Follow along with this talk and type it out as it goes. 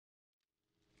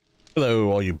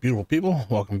Hello, all you beautiful people.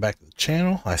 Welcome back to the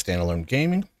channel. I Stand Alone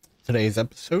Gaming. Today's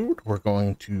episode, we're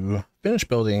going to finish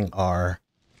building our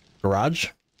garage.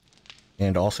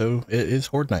 And also, it is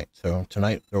Horde night. So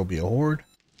tonight, there will be a Horde.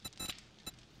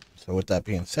 So with that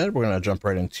being said, we're going to jump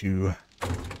right into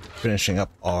finishing up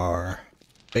our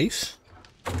base.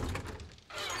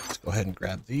 Let's go ahead and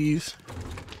grab these.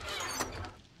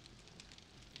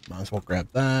 Might as well grab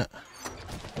that.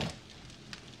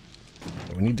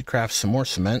 So we need to craft some more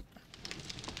cement.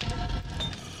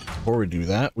 Before we do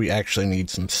that, we actually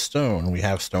need some stone. We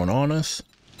have stone on us.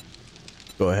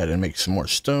 Go ahead and make some more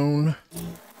stone.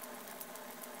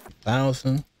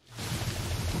 1,000.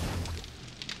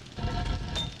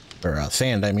 Or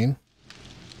sand, I mean.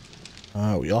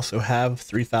 We also have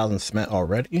 3,000 cement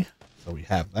already, so we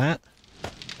have that.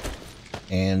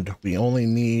 And we only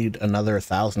need another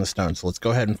 1,000 stone. So let's go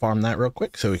ahead and farm that real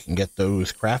quick so we can get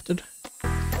those crafted.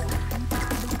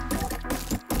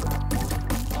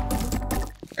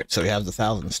 Alright, so we have the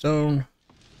 1,000 stone.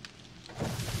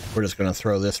 We're just going to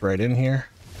throw this right in here.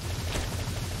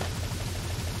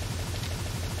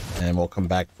 And we'll come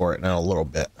back for it in a little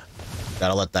bit.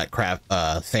 Gotta let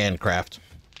that sand craft.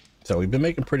 So we've been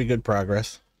making pretty good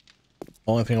progress.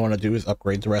 Only thing I want to do is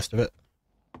upgrade the rest of it.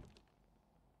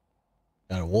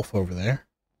 Got a wolf over there.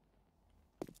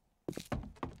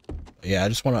 But yeah, I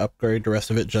just want to upgrade the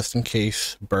rest of it just in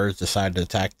case birds decide to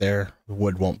attack there. The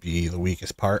wood won't be the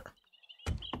weakest part.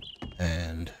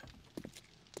 And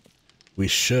we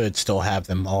should still have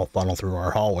them all funnel through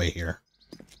our hallway here.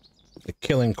 The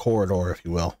killing corridor, if you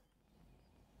will.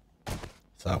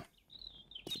 So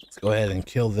let's go ahead and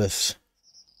kill this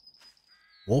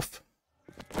wolf.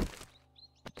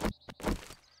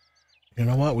 You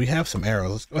know what? We have some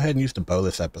arrows. Let's go ahead and use the bow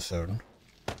this episode.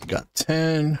 We got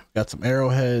 10. Got some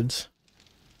arrowheads.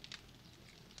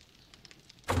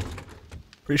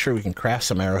 Pretty sure we can craft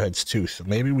some arrowheads too, so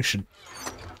maybe we should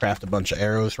craft a bunch of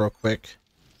arrows real quick.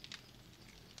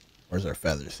 Where's our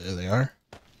feathers? There they are.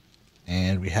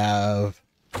 And we have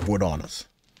wood on us.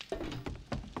 So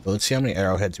let's see how many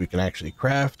arrowheads we can actually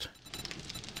craft.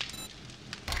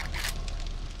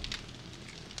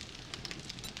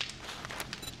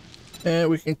 And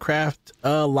we can craft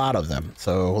a lot of them.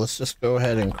 So let's just go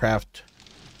ahead and craft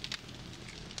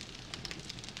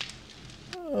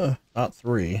not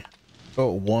 3.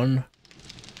 Go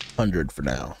 100 for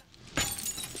now.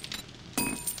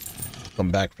 Come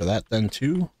back for that then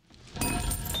too.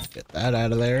 Get that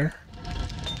out of there.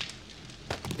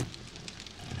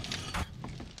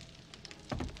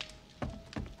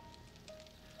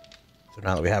 So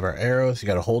now that we have our arrows, you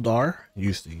got to hold R,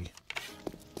 use the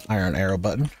iron arrow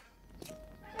button.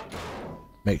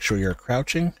 Make sure you're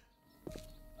crouching.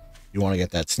 You want to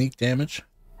get that sneak damage.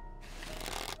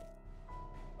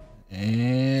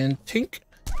 And tink.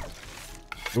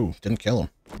 Ooh, didn't kill him.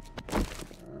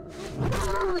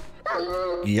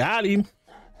 Got him.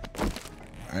 All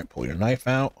right, pull your knife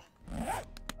out.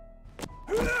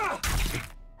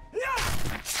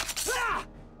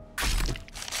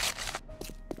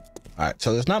 All right,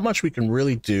 so there's not much we can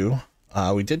really do.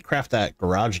 We did craft that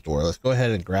garage door. Let's go ahead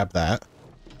and grab that.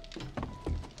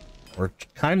 We're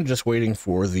kind of just waiting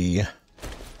for the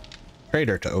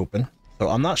trader to open. So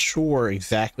I'm not sure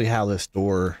exactly how this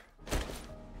door,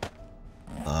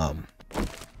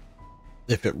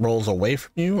 if it rolls away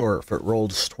from you or if it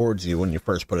rolls towards you when you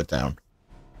first put it down.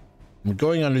 I'm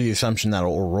going under the assumption that it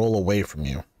will roll away from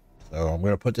you. So I'm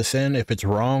going to put this in. If it's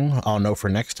wrong, I'll know for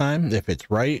next time. If it's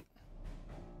right,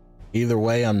 either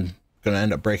way, I'm going to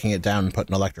end up breaking it down and put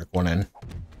an electric one in.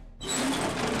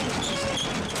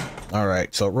 All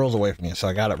right, so it rolls away from you, so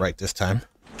I got it right this time.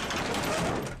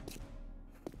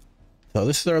 So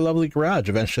this is our lovely garage.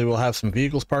 Eventually we'll have some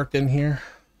vehicles parked in here.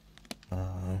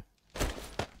 I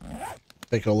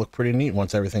think it'll look pretty neat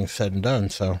once everything's said and done,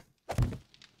 so let's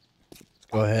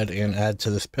go ahead and add to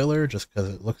this pillar just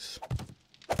because it looks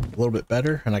a little bit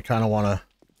better, and I kind of want to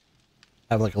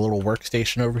have like a little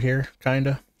workstation over here, kind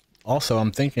of. Also,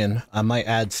 I'm thinking I might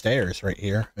add stairs right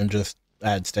here and just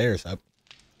add stairs up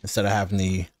instead of having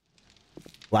the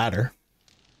ladder.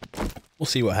 We'll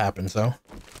see what happens though.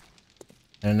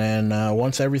 And then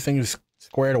once everything is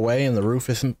squared away and the roof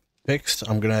isn't fixed,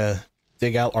 I'm gonna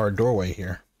dig out our doorway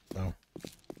here. So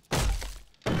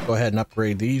go ahead and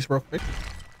upgrade these real quick.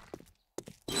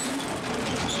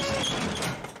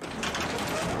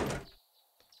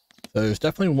 So there's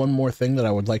definitely one more thing that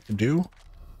I would like to do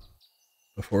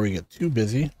before we get too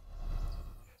busy.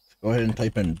 Let's go ahead and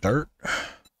type in dirt.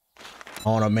 I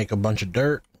want to make a bunch of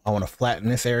dirt. I want to flatten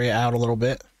this area out a little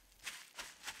bit.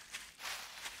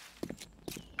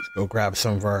 Let's go grab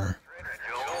some of our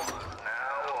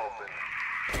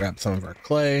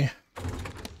clay.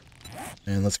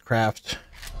 And let's craft,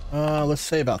 let's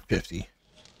say about 50.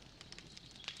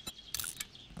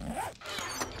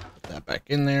 Put that back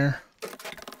in there.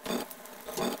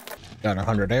 Got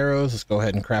 100 arrows. Let's go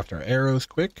ahead and craft our arrows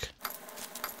quick.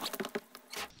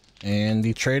 And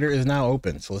the trader is now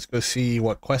open. So let's go see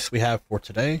what quests we have for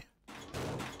today.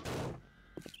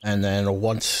 And then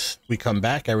once we come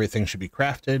back, everything should be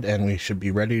crafted and we should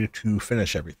be ready to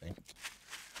finish everything.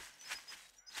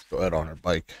 Let's go ahead on our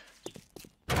bike.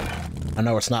 I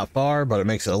know it's not far, but it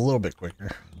makes it a little bit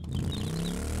quicker.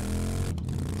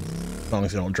 As long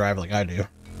as you don't drive like I do.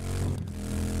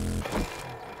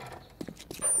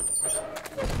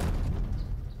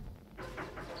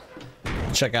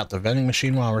 Check out the vending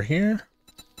machine while we're here.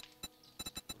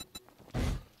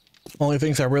 Only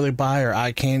things I really buy are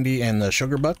eye candy and the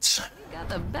sugar butts. Got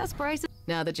the best prices.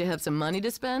 Now that you have some money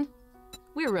to spend,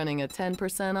 we're running a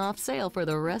 10% off sale for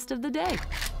the rest of the day.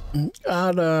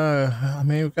 I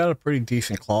mean, we've got a pretty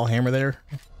decent claw hammer there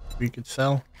we could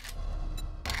sell.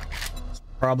 It's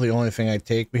probably the only thing I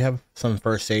take. We have some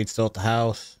first aid still at the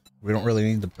house. We don't really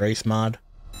need the brace mod.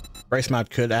 Brace mod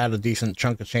could add a decent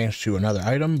chunk of change to another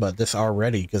item, but this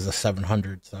already gives us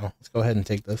 700, so let's go ahead and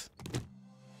take this.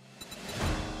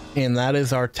 And that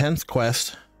is our 10th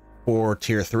quest for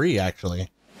tier 3, actually.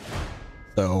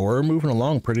 So we're moving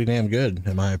along pretty damn good,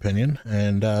 in my opinion.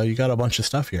 And you got a bunch of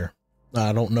stuff here.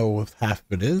 I don't know if half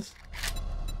of it is.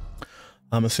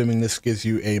 I'm assuming this gives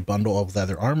you a bundle of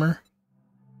leather armor.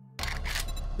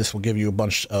 This will give you a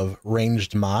bunch of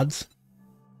ranged mods.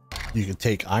 You can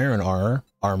take iron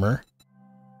armor.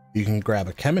 You can grab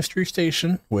a chemistry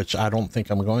station, which I don't think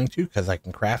I'm going to because I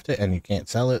can craft it and you can't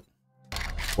sell it.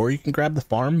 Or you can grab the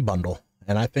farm bundle.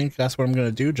 And I think that's what I'm going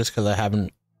to do just because I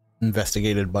haven't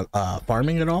investigated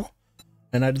farming at all.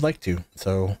 And I'd like to.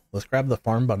 So let's grab the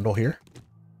farm bundle here.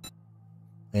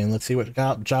 And let's see what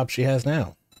job she has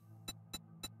now.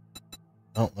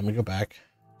 Oh, let me go back.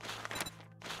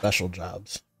 Special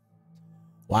jobs.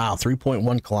 Wow,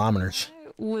 3.1 kilometers.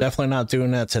 Definitely not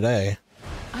doing that today.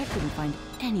 I couldn't find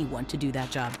anyone to do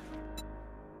that job.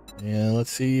 Yeah,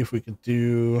 let's see if we could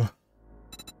do...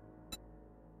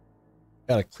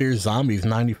 Gotta clear zombies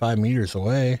 95 meters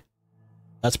away.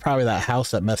 That's probably that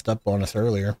house that messed up on us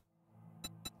earlier.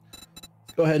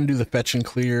 Let's go ahead and do the fetch and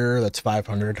clear. That's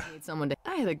 500. Need someone to...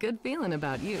 I had a good feeling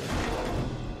about you.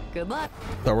 Good luck.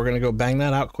 So we're gonna go bang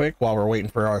that out quick while we're waiting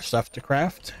for our stuff to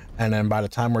craft. And then by the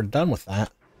time we're done with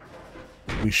that,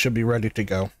 we should be ready to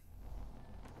go.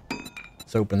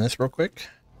 Let's open this real quick.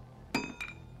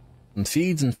 Some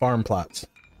seeds and farm plots.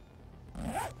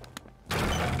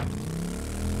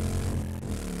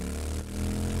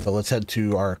 So let's head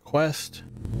to our quest.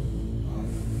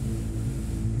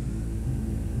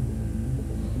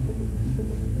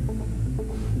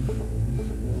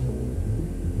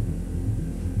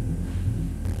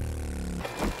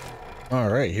 All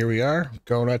right, here we are.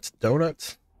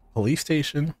 Donuts, police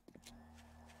station.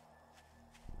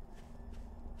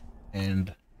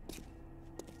 And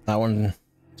that one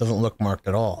doesn't look marked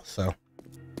at all, so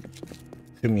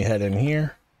assume you head in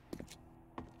here.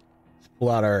 Let's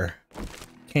pull out our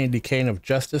candy cane of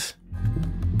justice.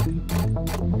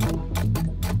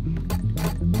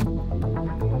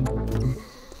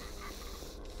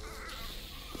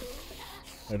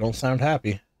 I don't sound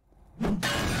happy.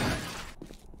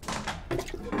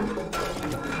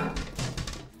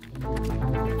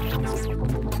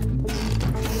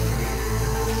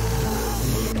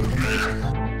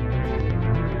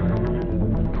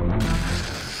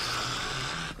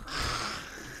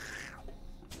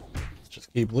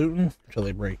 Keep looting until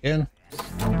they break in.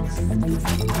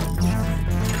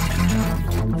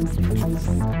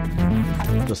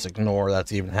 Just ignore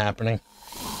that's even happening.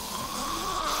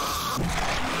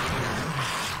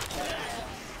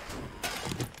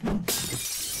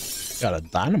 Got a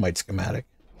dynamite schematic.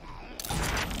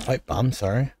 Pipe bomb,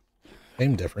 sorry.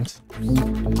 Same difference.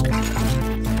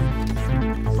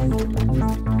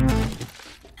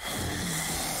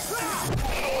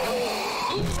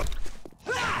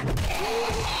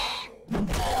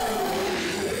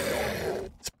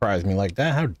 Surprise me like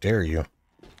that? How dare you?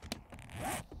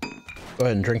 Go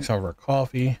ahead and drink some of our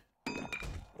coffee.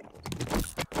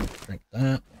 Drink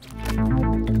that. I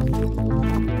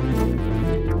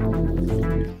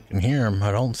can hear them.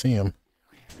 I don't see them.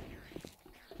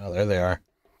 Oh, there they are.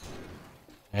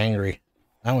 Angry.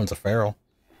 That one's a feral.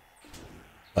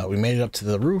 But we made it up to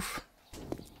the roof.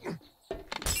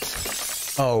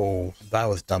 Oh, that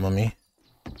was dumb of me.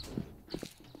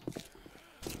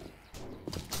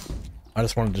 I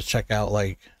just wanted to check out,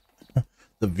 like,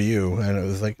 the view, and it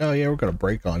was like, oh yeah, we're gonna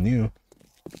break on you.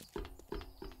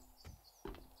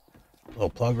 Little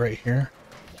plug right here.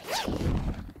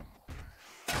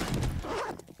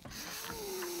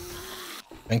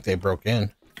 think they broke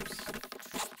in. I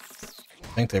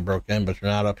think they broke in, but they're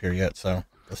not up here yet, so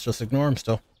let's just ignore them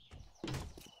still.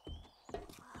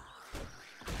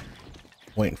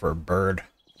 Waiting for a bird.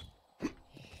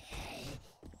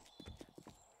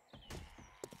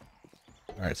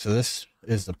 Alright, so this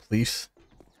is the police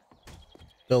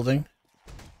building.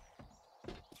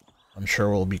 I'm sure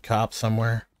we'll be cops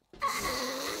somewhere.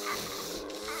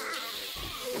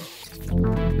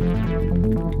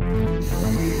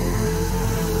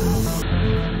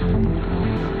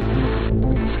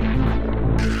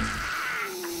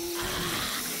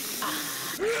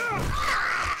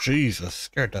 Jesus,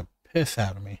 scared the piss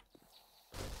out of me.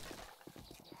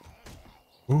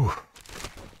 Ooh.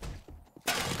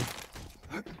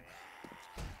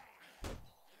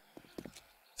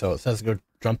 So it says to go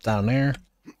jump down there.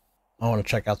 I want to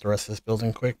check out the rest of this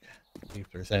building quick. See if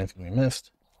there's anything we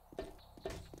missed.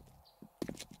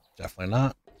 Definitely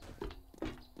not.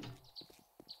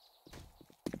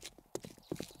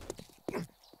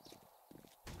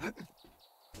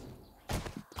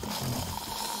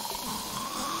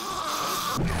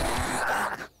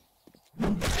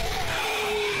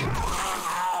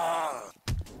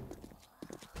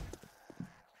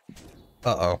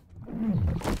 Uh-oh.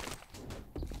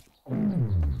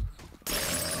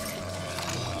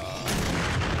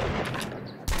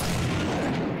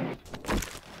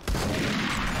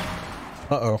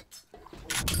 Uh-oh.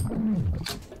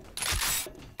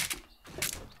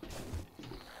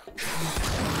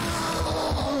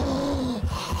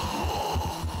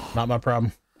 Not my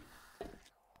problem.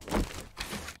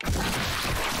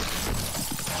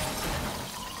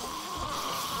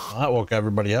 Well, that woke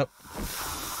everybody up.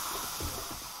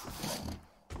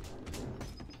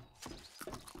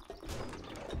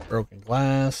 Broken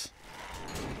glass.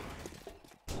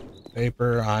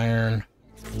 Paper, iron.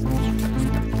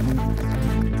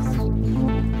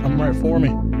 Come right for me.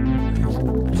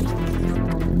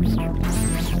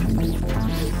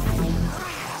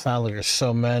 Sounds like there's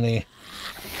so many.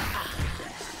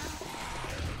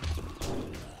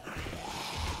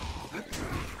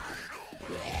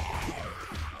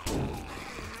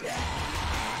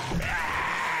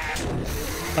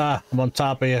 Ah, I'm on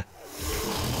top of you.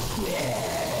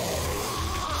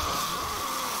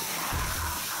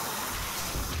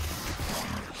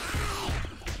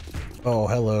 Oh,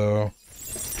 hello.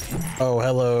 Oh,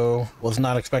 hello. Was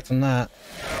not expecting that.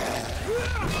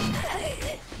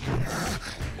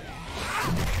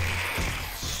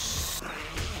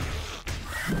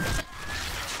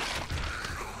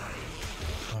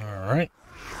 All right.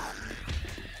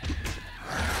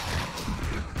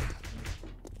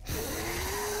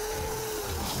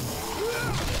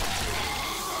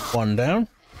 One down.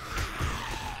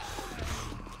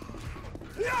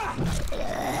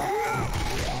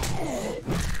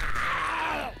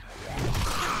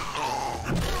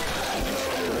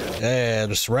 Yeah,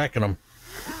 just wrecking them.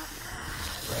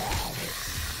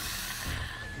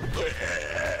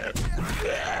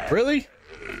 Really?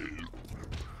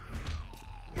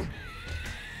 I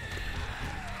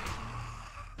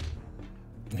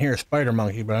can hear a spider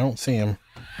monkey, but I don't see him.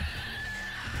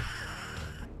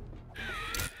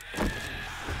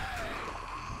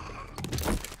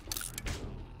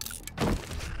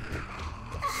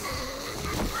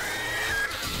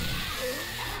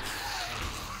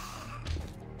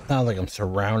 Sounds like I'm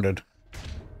surrounded.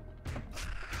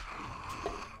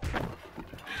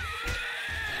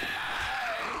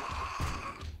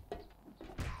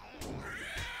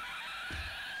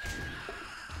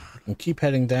 I can keep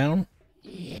heading down,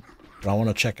 but I want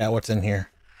to check out what's in here.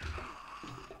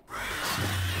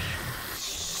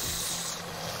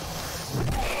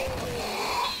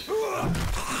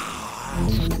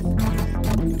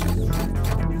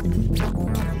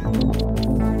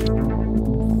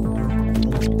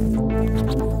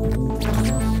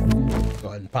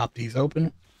 Pop these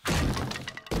open.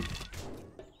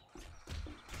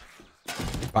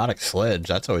 Robotic sledge,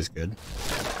 that's always good.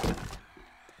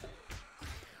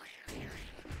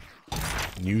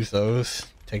 Use those,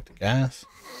 take the gas.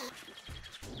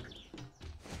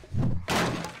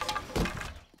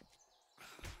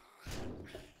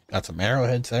 Got some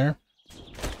arrowheads there.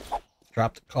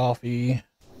 Drop the coffee.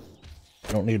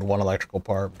 Don't need one electrical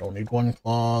part, don't need one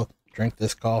cloth. Drink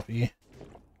this coffee.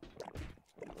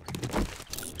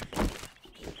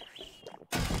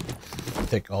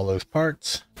 Take all those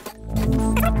parts. We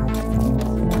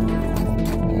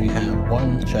have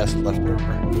one chest left over.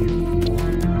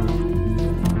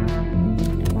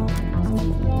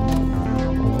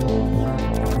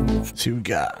 See, we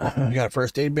got a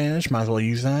first aid bandage. Might as well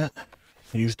use that.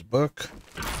 Use the book.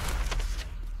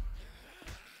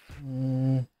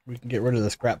 We We can get rid of the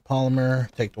scrap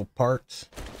polymer, take the parts.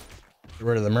 Get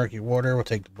rid of the murky water, we'll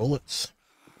take the bullets.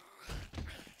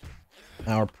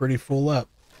 Now we're pretty full up.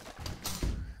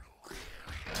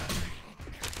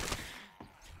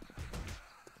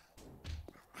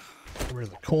 Get rid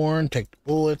of the corn, take the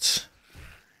bullets.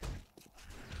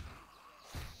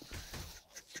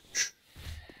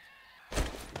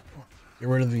 Get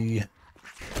rid of the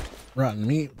rotten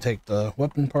meat, take the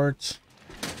weapon parts.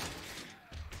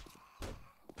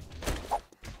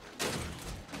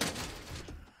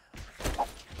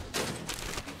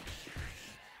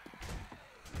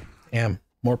 Damn,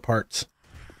 more parts.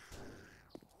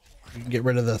 You can get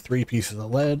rid of the 3 pieces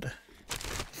of lead.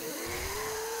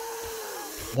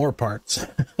 More parts.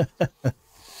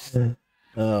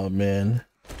 Oh man.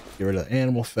 Get rid of the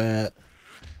animal fat.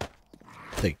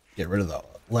 Get rid of the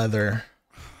leather.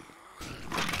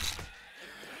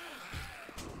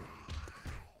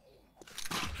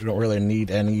 We don't really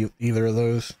need either of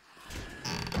those.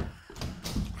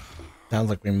 Sounds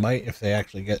like we might if they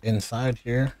actually get inside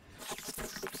here.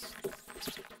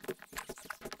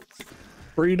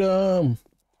 Freedom!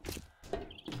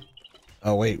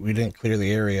 Oh wait, we didn't clear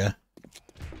the area.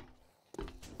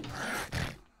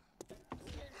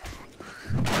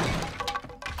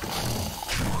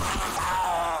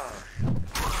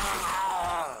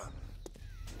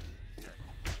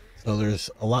 So there's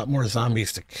a lot more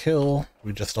zombies to kill,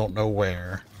 we just don't know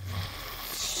where.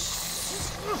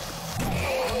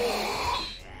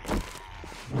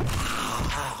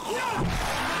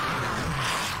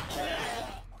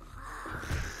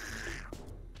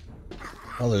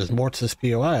 Oh, there's more to this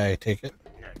POI, I take it.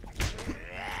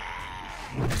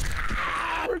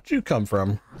 Where'd you come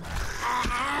from?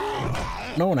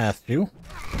 No one asked you.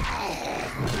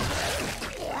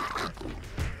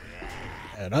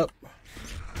 Head up.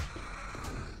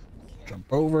 Jump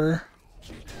over.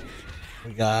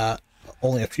 We got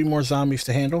only a few more zombies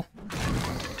to handle.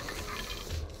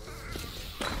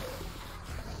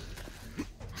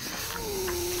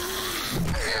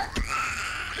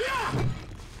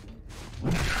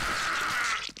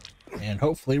 And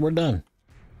hopefully we're done.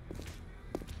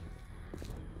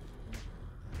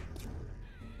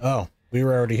 Oh, we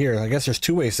were already here. I guess there's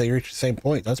 2 ways they reach the same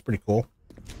point. That's pretty cool.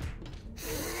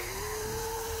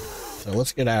 So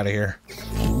let's get out of here.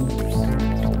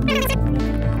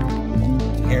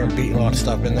 Hear him beating a lot of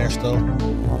stuff in there still.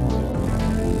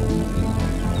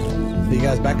 See you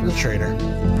guys back in the trader.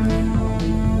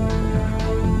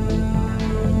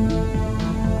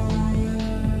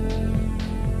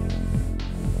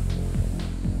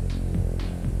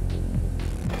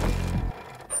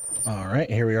 Alright,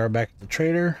 here we are back at the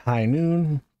trader. High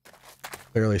noon.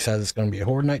 Clearly says it's going to be a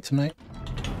horde night tonight.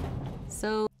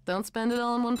 So, don't spend it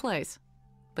all in one place.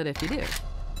 But if you do,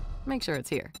 make sure it's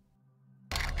here.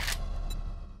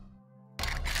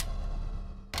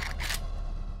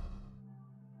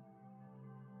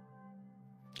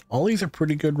 All these are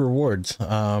pretty good rewards.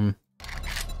 Kind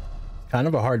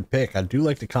of a hard pick. I do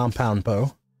like the compound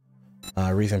bow.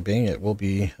 Reason being, it will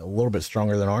be a little bit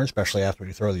stronger than ours, especially after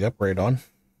you throw the upgrade on.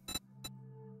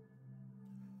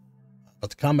 But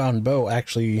the compound bow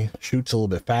actually shoots a little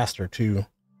bit faster too.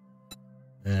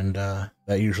 And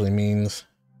that usually means...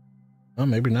 Oh,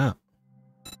 maybe not.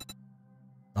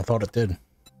 I thought it did.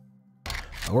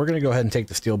 We're going to go ahead and take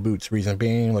the steel boots. Reason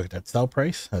being, look at that sell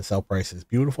price. That sell price is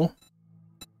beautiful.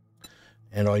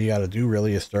 And all you got to do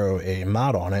really is throw a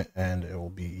mod on it and it will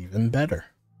be even better.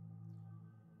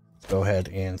 Let's go ahead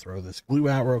and throw this glue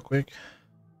out real quick.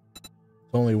 It's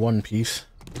only 1 piece.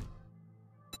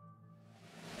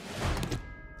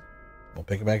 We'll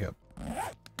pick it back up.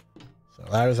 So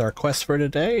that is our quest for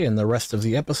today, and the rest of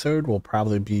the episode will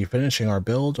probably be finishing our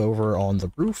build over on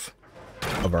the roof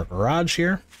of our garage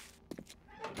here.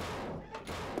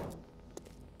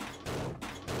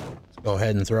 Let's go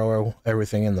ahead and throw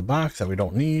everything in the box that we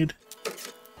don't need.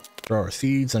 Throw our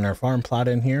seeds and our farm plot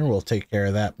in here. We'll take care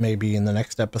of that maybe in the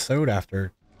next episode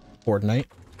after Horde Night.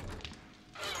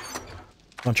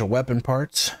 Bunch of weapon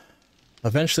parts.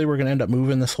 Eventually we're going to end up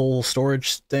moving this whole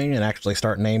storage thing and actually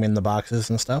start naming the boxes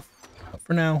and stuff. But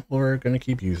for now, we're going to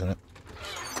keep using it.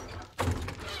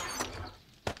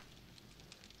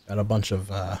 Got a bunch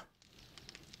of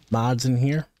mods in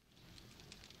here.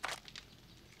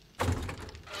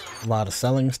 A lot of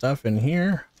selling stuff in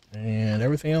here. And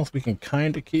everything else we can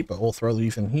kind of keep, but we'll throw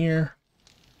these in here.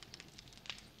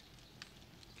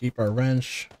 Keep our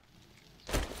wrench.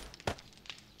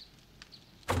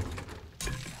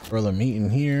 Throw the meat in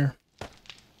here.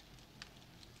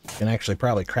 Can actually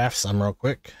probably craft some real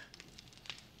quick.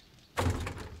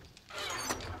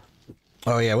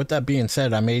 Oh yeah, with that being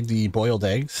said, I made the boiled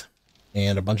eggs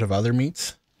and a bunch of other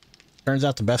meats. Turns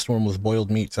out the best one was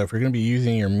boiled meat. So if you're going to be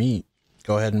using your meat,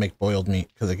 go ahead and make boiled meat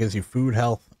because it gives you food,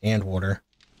 health, and water,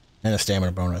 and a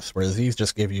stamina bonus. Whereas these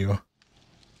just give you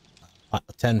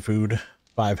 10 food,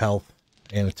 5 health,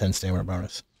 and a 10 stamina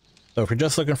bonus. So if you're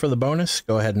just looking for the bonus,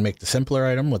 go ahead and make the simpler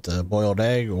item with the boiled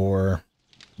egg or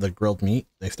the grilled meat.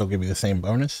 They still give you the same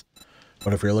bonus.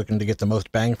 But if you're looking to get the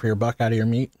most bang for your buck out of your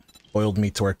meat, boiled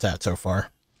meat's where it's at so far.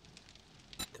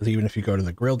 Because even if you go to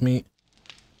the grilled meat,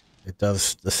 it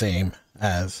does the same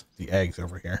as the eggs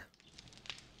over here.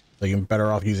 So you're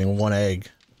better off using 1 egg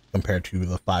compared to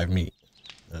the 5 meat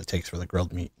that it takes for the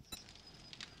grilled meat.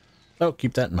 So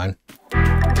keep that in mind.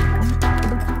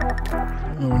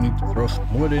 Oh, we need to throw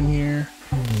some wood in here.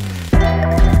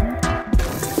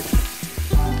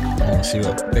 Let's see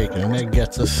what bacon and egg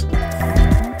gets us.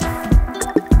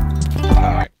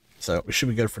 Alright, so we should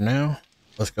be good for now.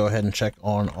 Let's go ahead and check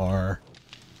on our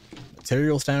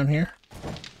materials down here.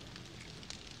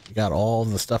 We got all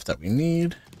the stuff that we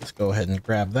need. Let's go ahead and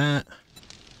grab that.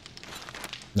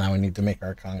 Now we need to make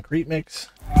our concrete mix.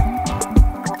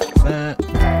 Mix that.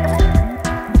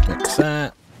 Mix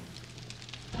that.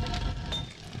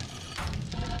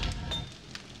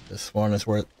 This one is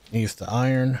where it needs the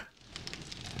iron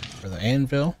for the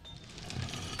anvil.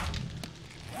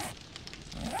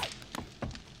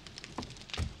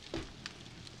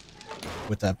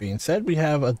 With that being said, we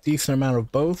have a decent amount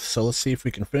of both, so let's see if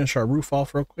we can finish our roof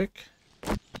off real quick.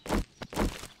 So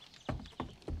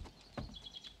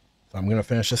I'm going to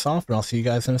finish this off, and I'll see you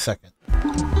guys in a second.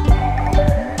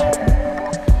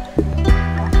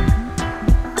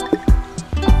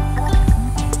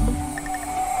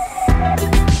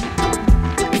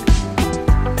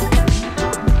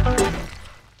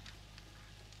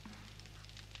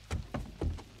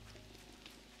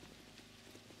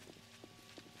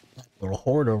 Little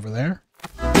horde over there.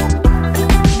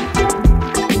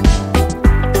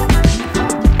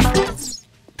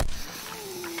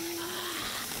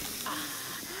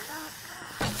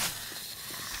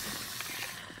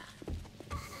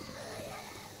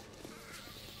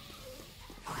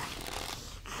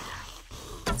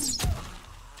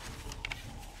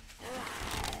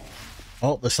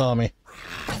 Oh, they saw me.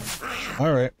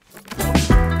 All right.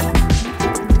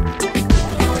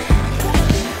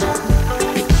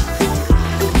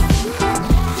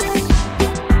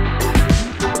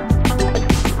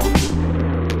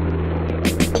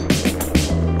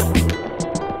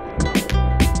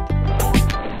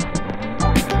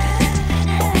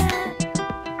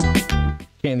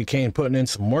 Candy Cane putting in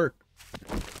some work.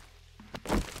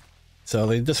 So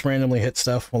they just randomly hit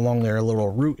stuff along their little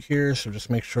route here, so just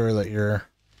make sure that you're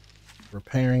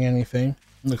repairing anything.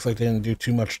 Looks like they didn't do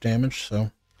too much damage,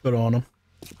 so good on them.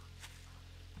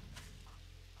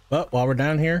 But while we're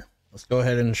down here, let's go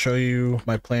ahead and show you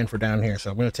my plan for down here.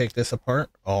 So I'm going to take this apart.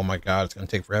 Oh my god, it's going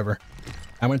to take forever.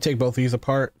 I'm going to take both of these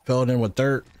apart, fill it in with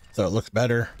dirt so it looks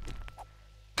better.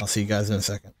 I'll see you guys in a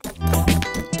second.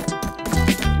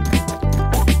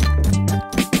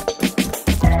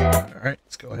 Alright,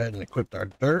 let's go ahead and equip our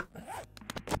dirt.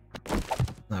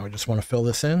 Now we just want to fill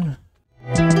this in.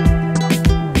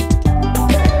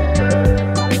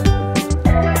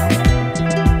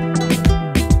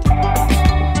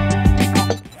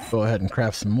 Go ahead and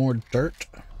craft some more dirt.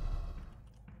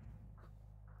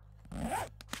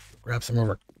 Grab some of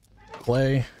our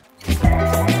clay.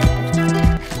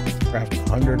 Craft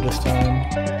 100 this time.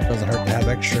 Doesn't hurt to have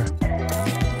extra.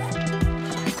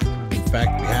 In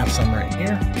fact, we have some right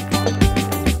here.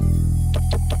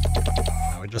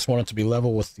 Now we just want it to be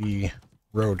level with the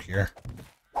road here.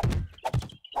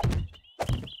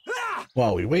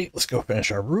 While we wait, let's go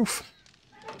finish our roof.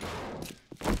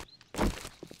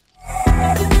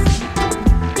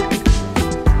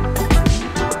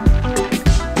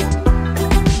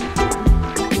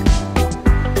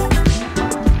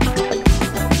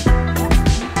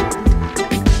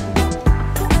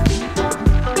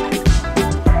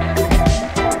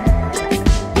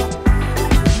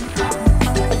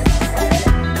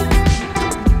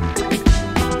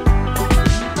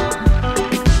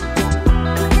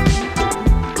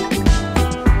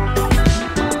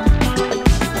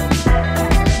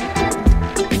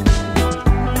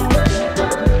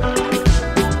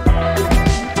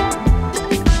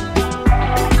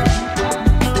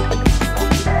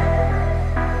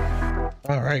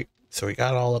 So we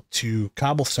got all up to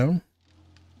cobblestone.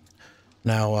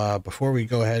 Now, before we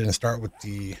go ahead and start with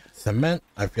the cement,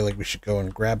 I feel like we should go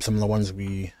and grab some of the ones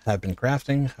we have been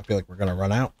crafting. I feel like we're going to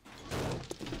run out.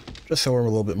 Just so we're a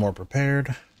little bit more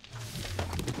prepared.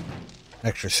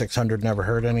 Extra 600 never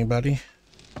hurt anybody.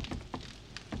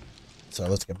 So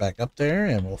let's get back up there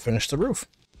and we'll finish the roof.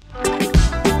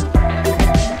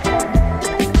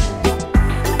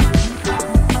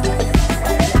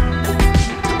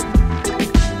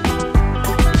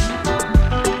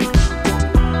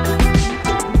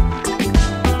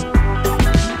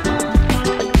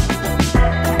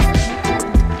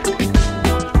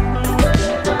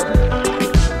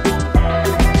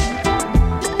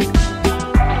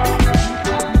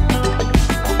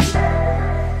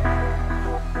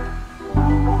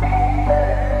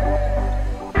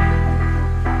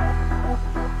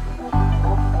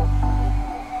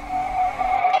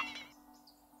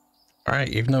 right,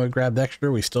 even though we grabbed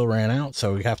extra, we still ran out,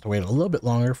 so we have to wait a little bit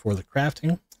longer for the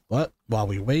crafting. But while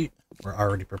we wait, we're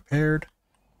already prepared.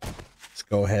 Let's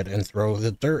go ahead and throw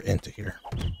the dirt into here.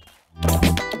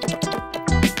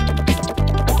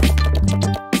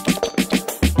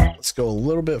 Let's go a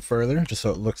little bit further, just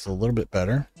so it looks a little bit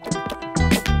better.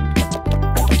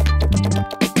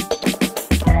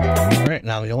 All right,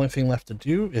 now the only thing left to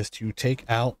do is to take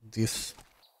out this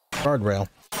guardrail.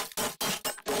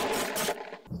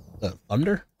 The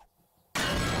thunder?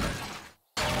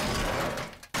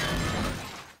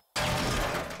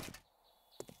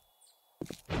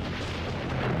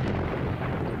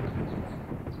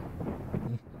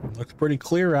 Looks pretty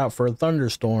clear out for a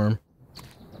thunderstorm.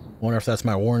 Wonder if that's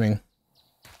my warning.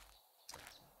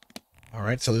 All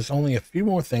right, so there's only a few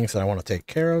more things that I want to take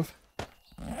care of.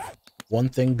 One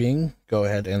thing being, go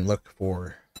ahead and look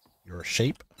for your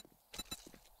shape.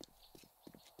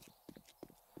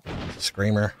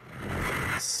 Screamer.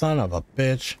 Son of a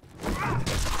bitch.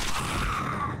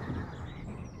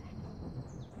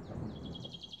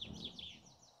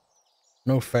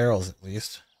 No ferals, at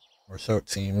least. Or so it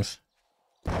seems.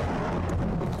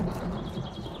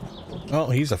 Oh,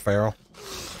 he's a feral.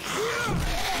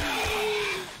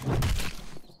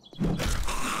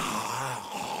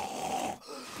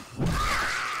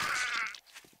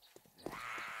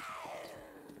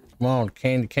 Come on,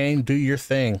 Candy Cane, do your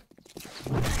thing.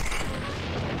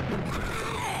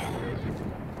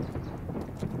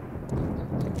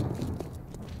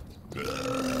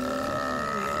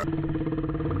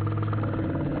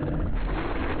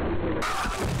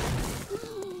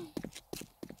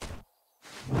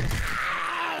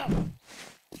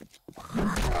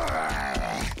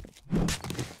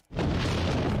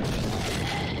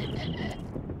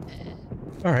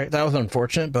 All right, that was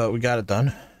unfortunate, but we got it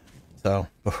done. So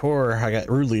before I got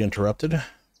rudely interrupted, you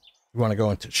want to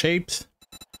go into shapes.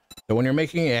 So when you're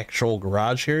making an actual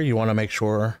garage here, you want to make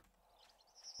sure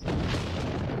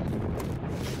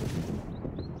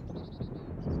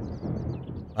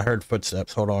I heard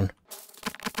footsteps. Hold on.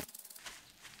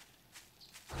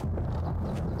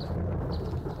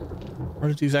 Where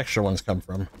did these extra ones come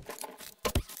from?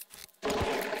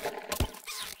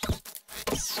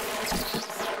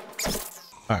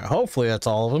 All right, hopefully that's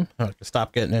all of them. I can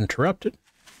stop getting interrupted.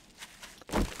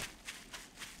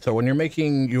 So when you're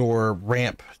making your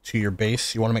ramp to your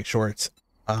base, you want to make sure it's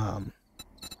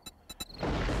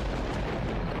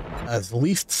as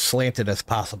least slanted as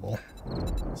possible.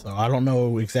 So I don't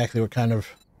know exactly what kind of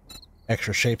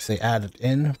extra shapes they added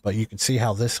in, but you can see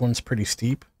how this one's pretty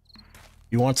steep.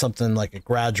 You want something like a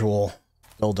gradual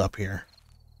build up here.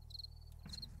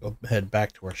 Go head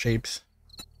back to our shapes.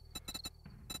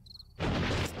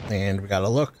 And we got to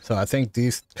look. So I think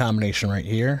these combination right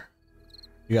here,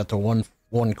 you got the one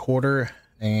quarter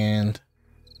and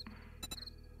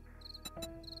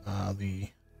the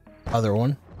other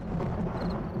one.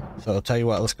 So I'll tell you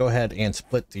what, let's go ahead and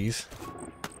split these.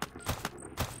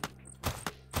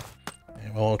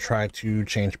 And we'll try to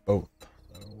change both.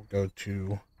 So we'll go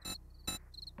to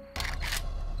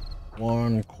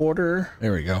 1/4.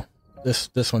 There we go.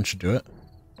 This one should do it.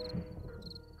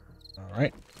 All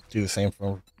right. Do the same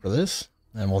for this,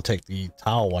 and we'll take the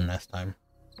tile one next time.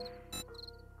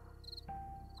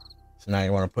 So now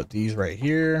you want to put these right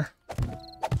here.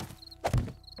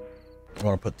 You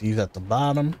want to put these at the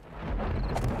bottom.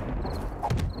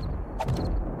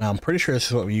 Now I'm pretty sure this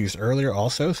is what we used earlier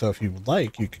also, so if you would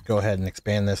like, you could go ahead and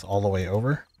expand this all the way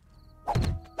over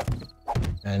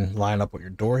and line up with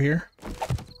your door here.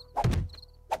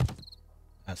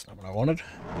 That's not what I wanted.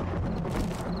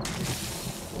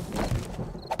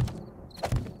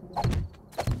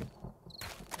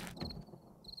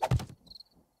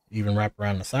 Even wrap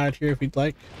around the side here if you'd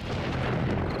like.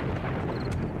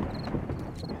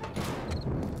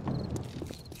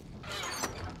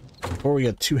 Before we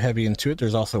get too heavy into it,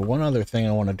 there's also one other thing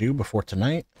I want to do before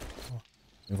tonight.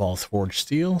 It involves forged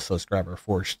steel, so let's grab our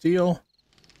forged steel.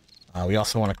 We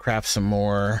also want to craft some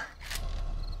more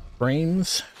frame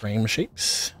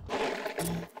shapes.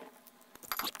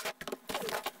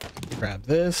 Grab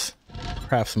this,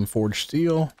 craft some forged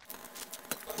steel,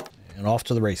 and off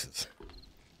to the races.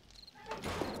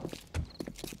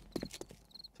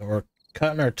 So we're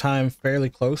cutting our time fairly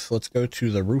close. Let's go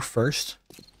to the roof first,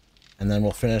 and then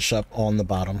we'll finish up on the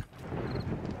bottom.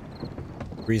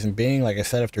 Reason being, like I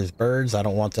said, if there's birds, I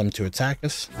don't want them to attack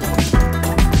us.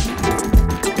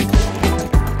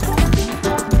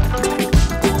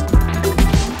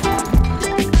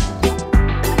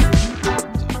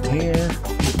 Here.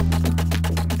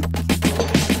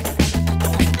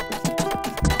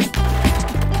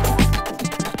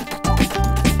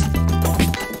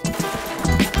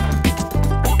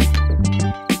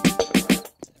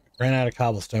 Ran out of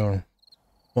cobblestone.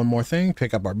 One more thing,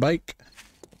 pick up our bike.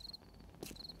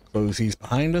 Close these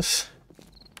behind us.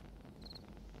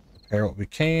 Repair what we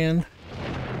can.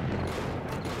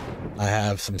 I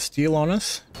have some steel on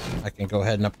us. I can go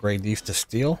ahead and upgrade these to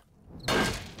steel.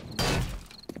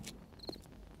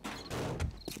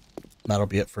 That'll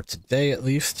be it for today, at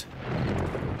least.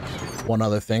 One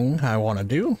other thing I want to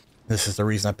do, this is the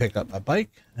reason I picked up my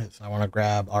bike, is I want to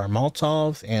grab our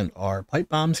Molotovs and our pipe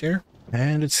bombs here.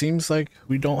 And it seems like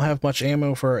we don't have much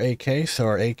ammo for our AK, so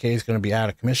our AK is going to be out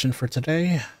of commission for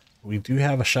today. We do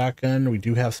have a shotgun. We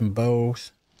do have some bow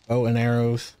and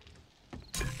arrows.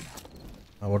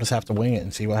 We'll just have to wing it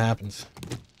and see what happens.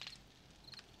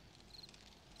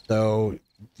 So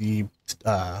the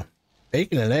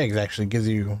bacon and eggs actually gives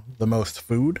you the most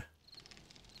food.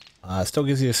 It still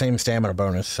gives you the same stamina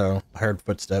bonus, so I heard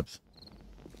footsteps.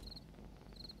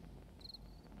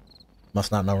 Must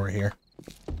not know we're here.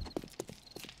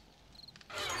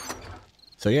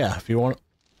 So yeah, if you want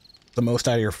the most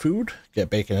out of your food, get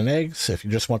bacon and eggs. If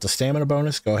you just want the stamina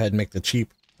bonus, go ahead and make the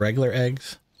cheap regular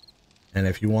eggs. And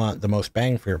if you want the most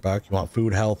bang for your buck, you want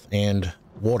food, health, and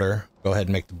water, go ahead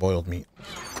and make the boiled meat.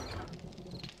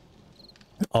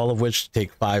 All of which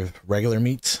take 5 regular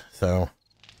meats, so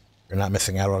you're not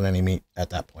missing out on any meat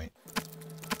at that point.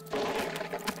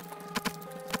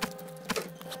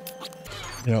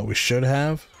 You know what we should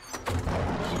have?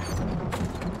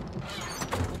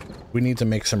 We need to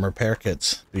make some repair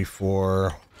kits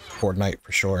before night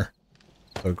for sure.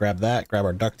 So grab that, grab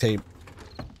our duct tape,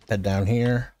 head down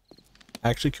here.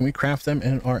 Actually, can we craft them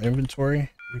in our inventory?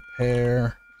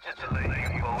 Repair.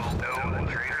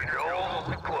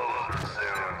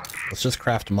 Let's just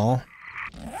craft them all.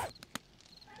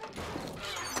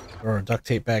 Throw our duct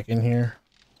tape back in here.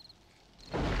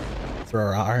 Throw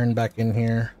our iron back in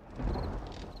here.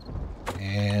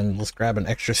 And let's grab an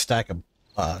extra stack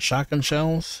of shotgun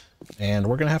shells. And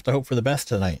we're going to have to hope for the best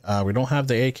tonight. We don't have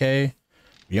the AK.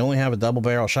 We only have a double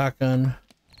barrel shotgun.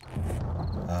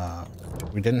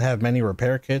 We didn't have many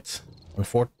repair kits.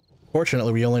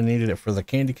 Unfortunately, we only needed it for the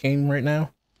candy cane right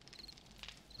now.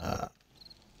 We're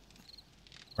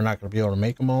not going to be able to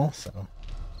make them all, so.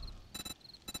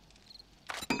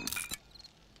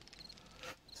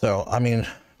 So, I mean,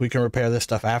 we can repair this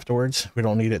stuff afterwards. We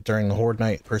don't need it during the horde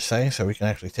night per se, so we can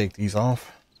actually take these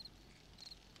off.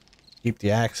 Keep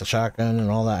the axe, the shotgun, and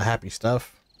all that happy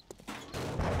stuff.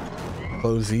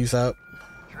 Close these up.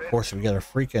 Of course, we got a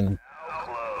freaking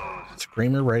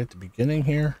screamer right at the beginning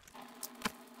here.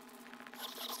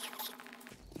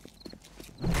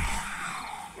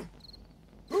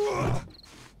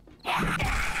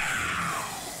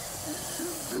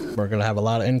 We're gonna have a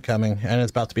lot of incoming, and it's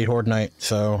about to be horde night,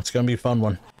 so it's gonna be a fun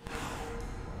one.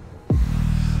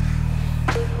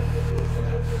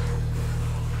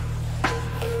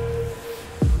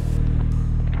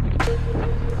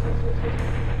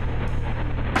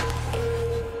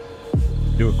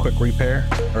 Do a quick repair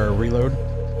or a reload.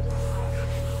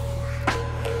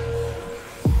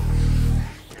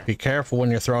 Be careful when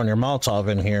you're throwing your Molotov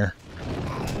in here.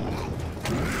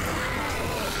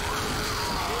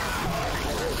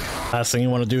 Last thing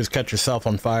you want to do is catch yourself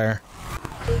on fire.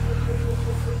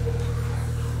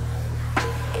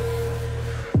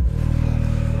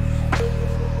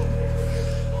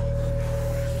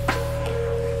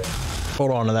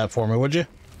 Hold on to that for me, would you?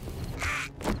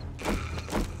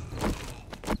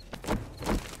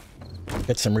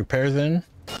 Get some repairs in.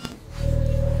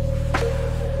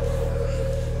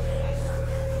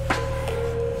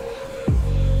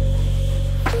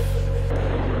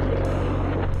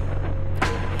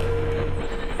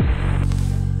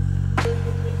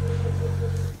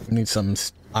 We need some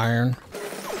iron.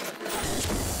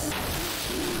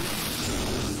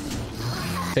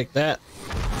 Take that.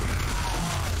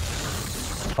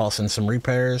 Toss in some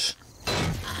repairs.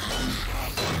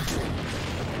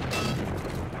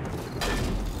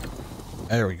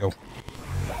 There we go.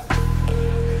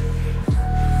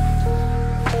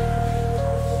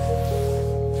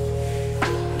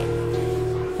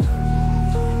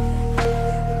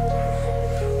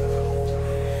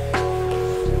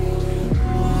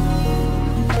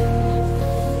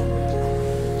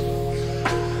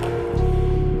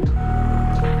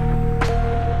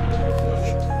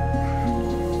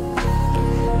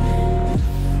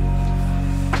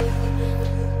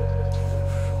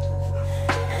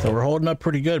 So we're holding up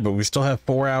pretty good, but we still have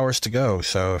 4 hours to go.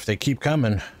 So if they keep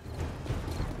coming,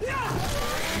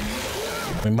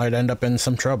 we might end up in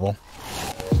some trouble.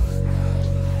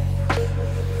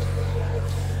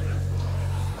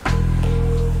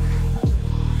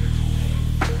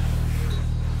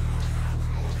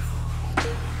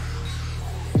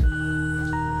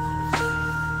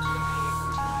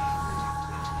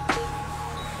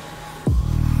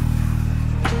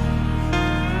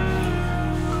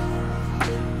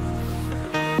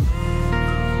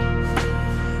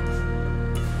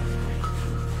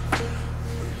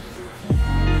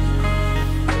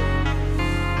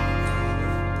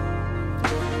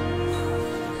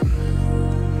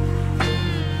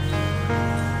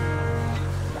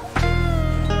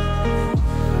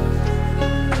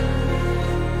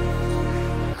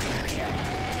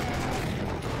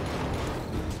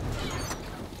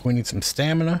 We need some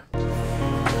stamina.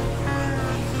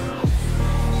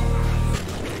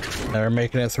 We're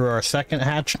making it through our second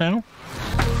hatch now.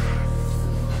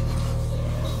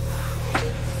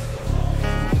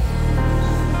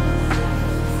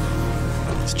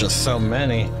 It's just so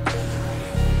many.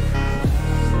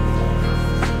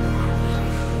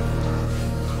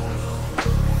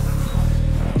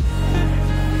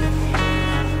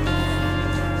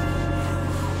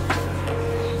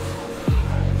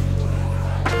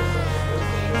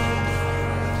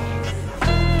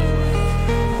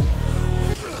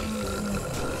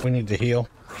 We need to heal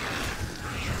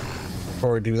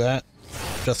before we do that,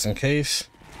 just in case.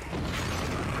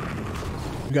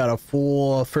 We got a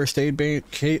full first aid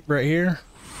kit right here.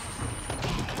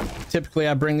 Typically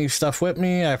I bring these stuff with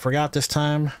me. I forgot this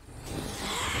time.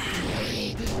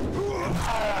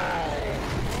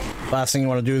 Last thing you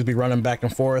want to do is be running back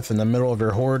and forth in the middle of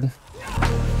your horde.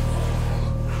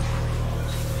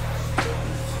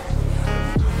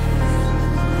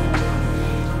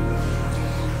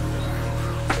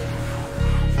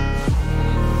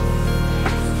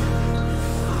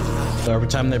 So every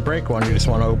time they break one, you just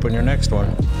want to open your next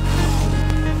one.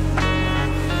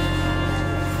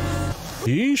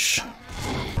 Yeesh.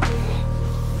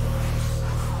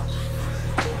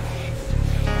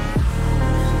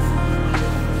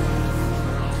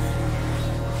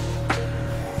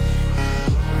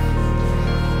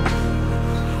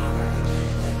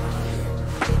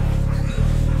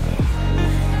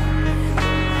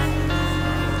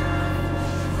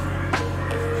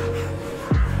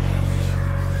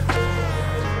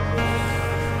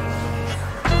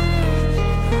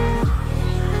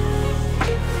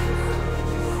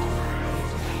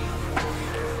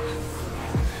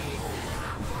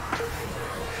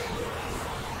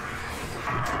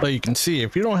 But you can see,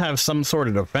 if you don't have some sort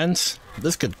of defense,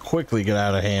 this could quickly get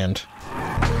out of hand.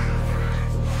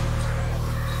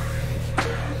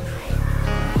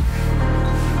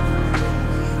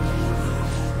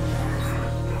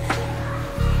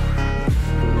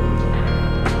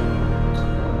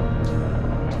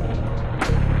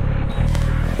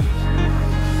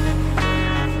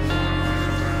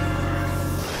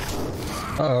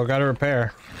 Uh-oh, gotta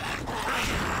repair.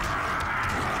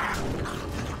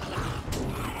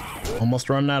 Almost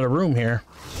running out of room here.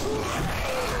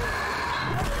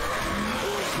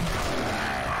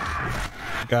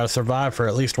 Gotta survive for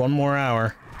at least one more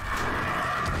hour.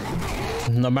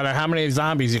 No matter how many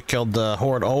zombies you killed, the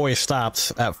horde always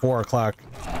stops at 4 o'clock.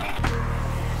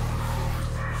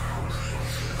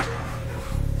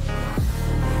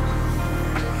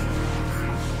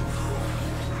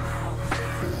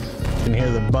 You can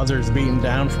hear the buzzards beating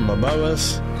down from above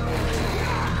us.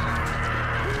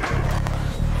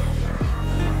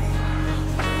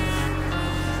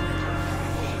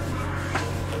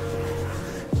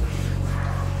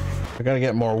 I gotta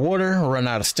get more water, run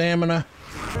out of stamina.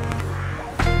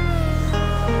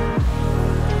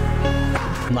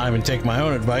 I'm not even taking my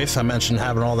own advice. I mentioned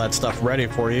having all that stuff ready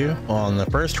for you on the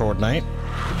first horde night.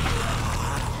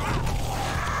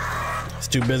 It's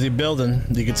too busy building.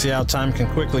 You can see how time can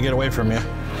quickly get away from you.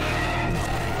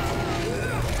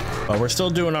 But we're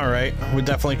still doing all right. We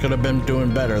definitely could have been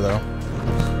doing better though.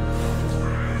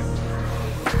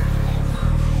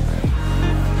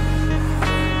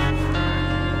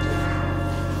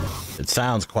 It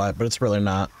sounds quiet, but it's really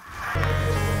not.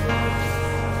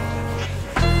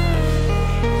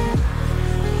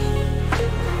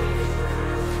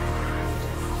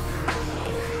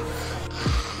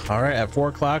 All right, at 4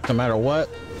 o'clock, no matter what,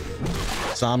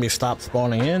 zombies stop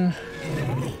spawning in.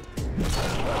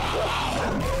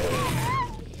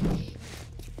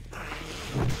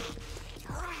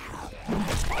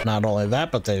 Not only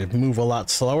that, but they move a lot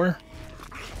slower.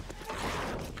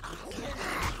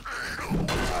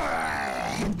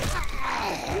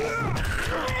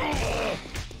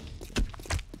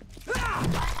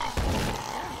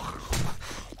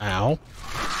 Ow.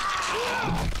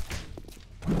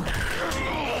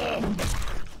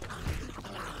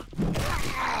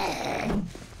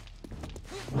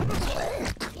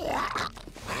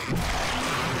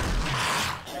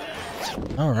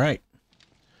 All right.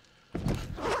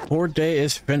 Horde day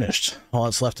is finished. All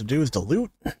that's left to do is to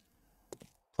loot.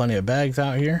 Plenty of bags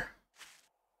out here.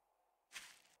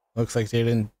 Looks like they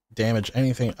didn't damage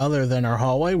anything other than our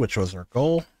hallway, which was our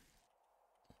goal.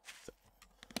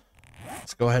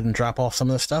 Let's go ahead and drop off some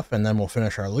of this stuff and then we'll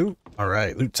finish our loot. All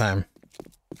right, loot time.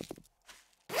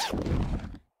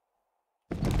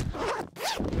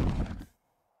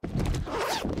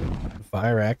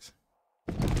 Fire axe.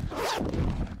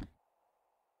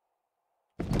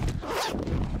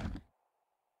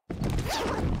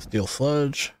 Steel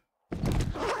sludge.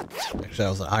 Actually, that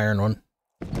was the iron one.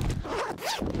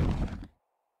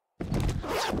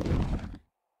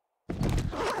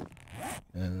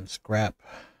 And scrap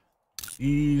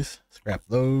these, scrap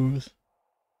those.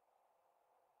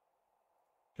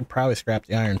 Could probably scrap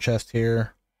the iron chest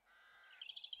here.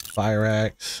 Fire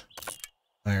axe,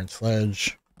 iron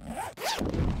sledge.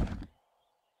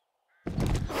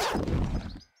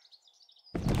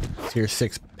 Tier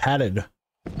 6 padded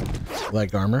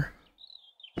leg armor.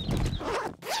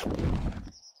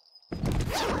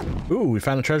 Ooh, we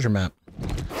found a treasure map.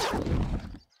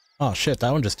 Oh shit,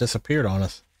 that one just disappeared on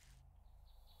us.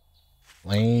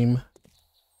 Lame.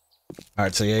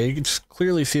 Alright, so yeah, you can just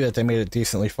clearly see that they made it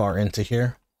decently far into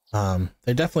here.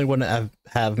 They definitely wouldn't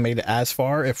have made it as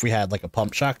far if we had like a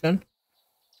pump shotgun.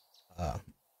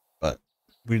 But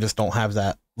we just don't have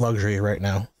that luxury right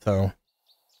now. So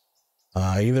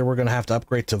either we're going to have to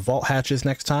upgrade to vault hatches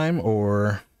next time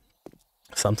or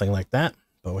something like that.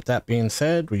 But with that being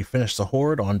said, we finished the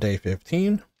horde on day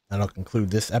 15. That'll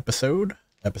conclude this episode,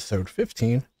 episode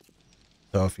 15.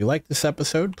 So if you like this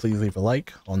episode, please leave a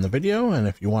like on the video. And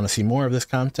if you want to see more of this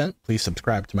content, please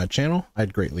subscribe to my channel.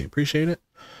 I'd greatly appreciate it.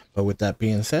 But with that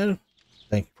being said,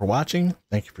 thank you for watching.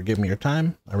 Thank you for giving me your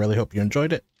time. I really hope you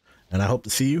enjoyed it. And I hope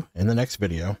to see you in the next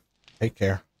video. Take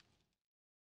care.